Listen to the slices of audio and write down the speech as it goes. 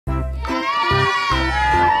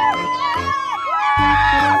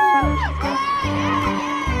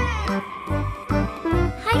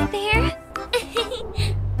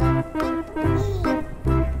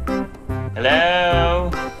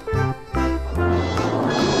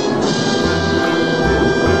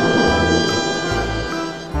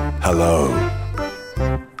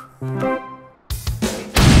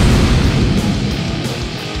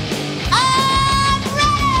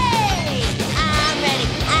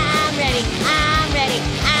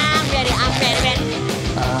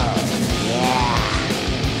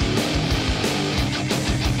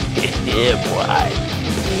Yeah, boy.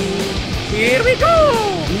 Here we go!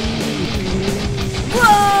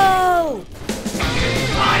 Whoa!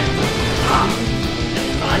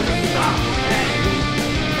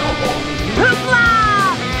 Hoopla!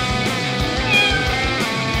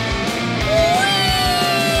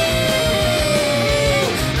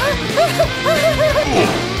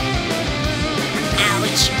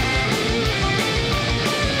 Ouch!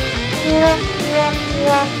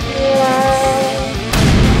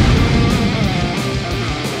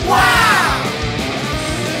 Wow!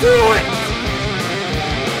 Do it!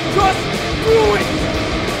 Just do it!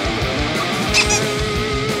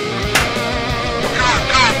 Go,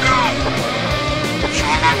 go, go!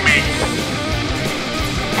 Follow me!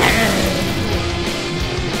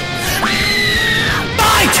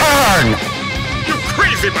 My turn! You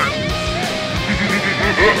crazy man!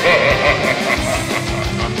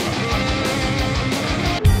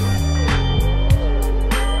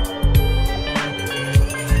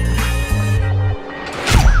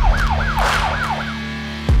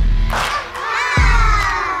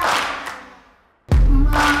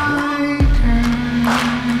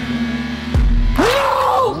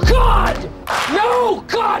 No,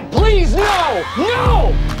 God, please, no!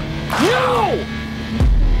 No! No!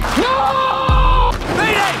 No!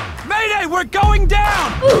 Mayday! Mayday, we're going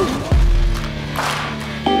down!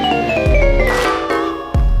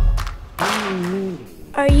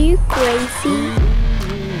 Are you crazy?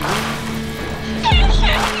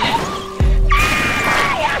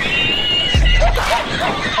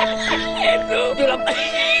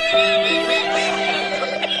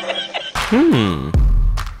 Hmm.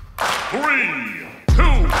 3, 2,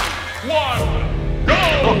 1, go!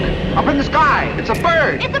 Look, up in the sky, it's a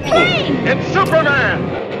bird! It's a plane! It's Superman!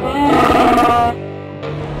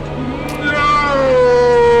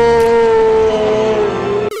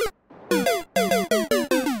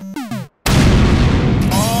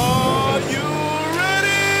 Are you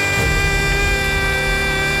ready?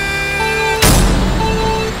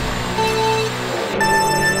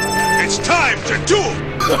 It's time to duel!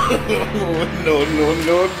 No, no,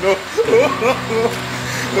 no, no.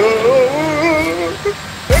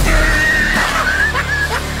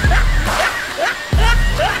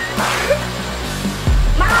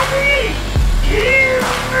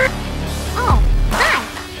 Oh, hi!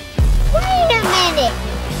 Wait a minute!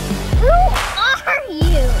 Who are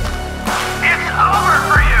you? It's over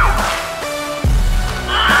for you!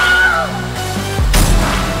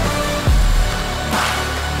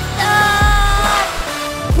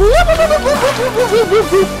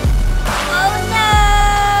 Oh no!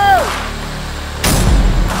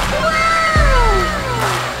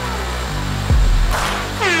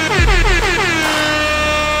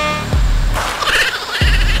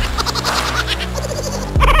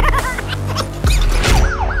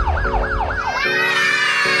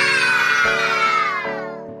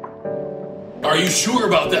 Are you sure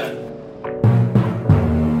about that?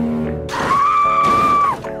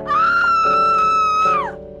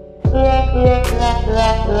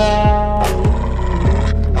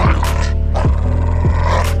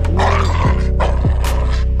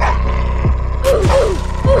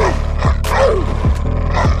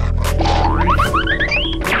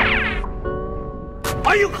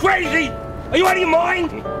 Are you crazy? Are you out of your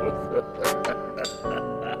mind?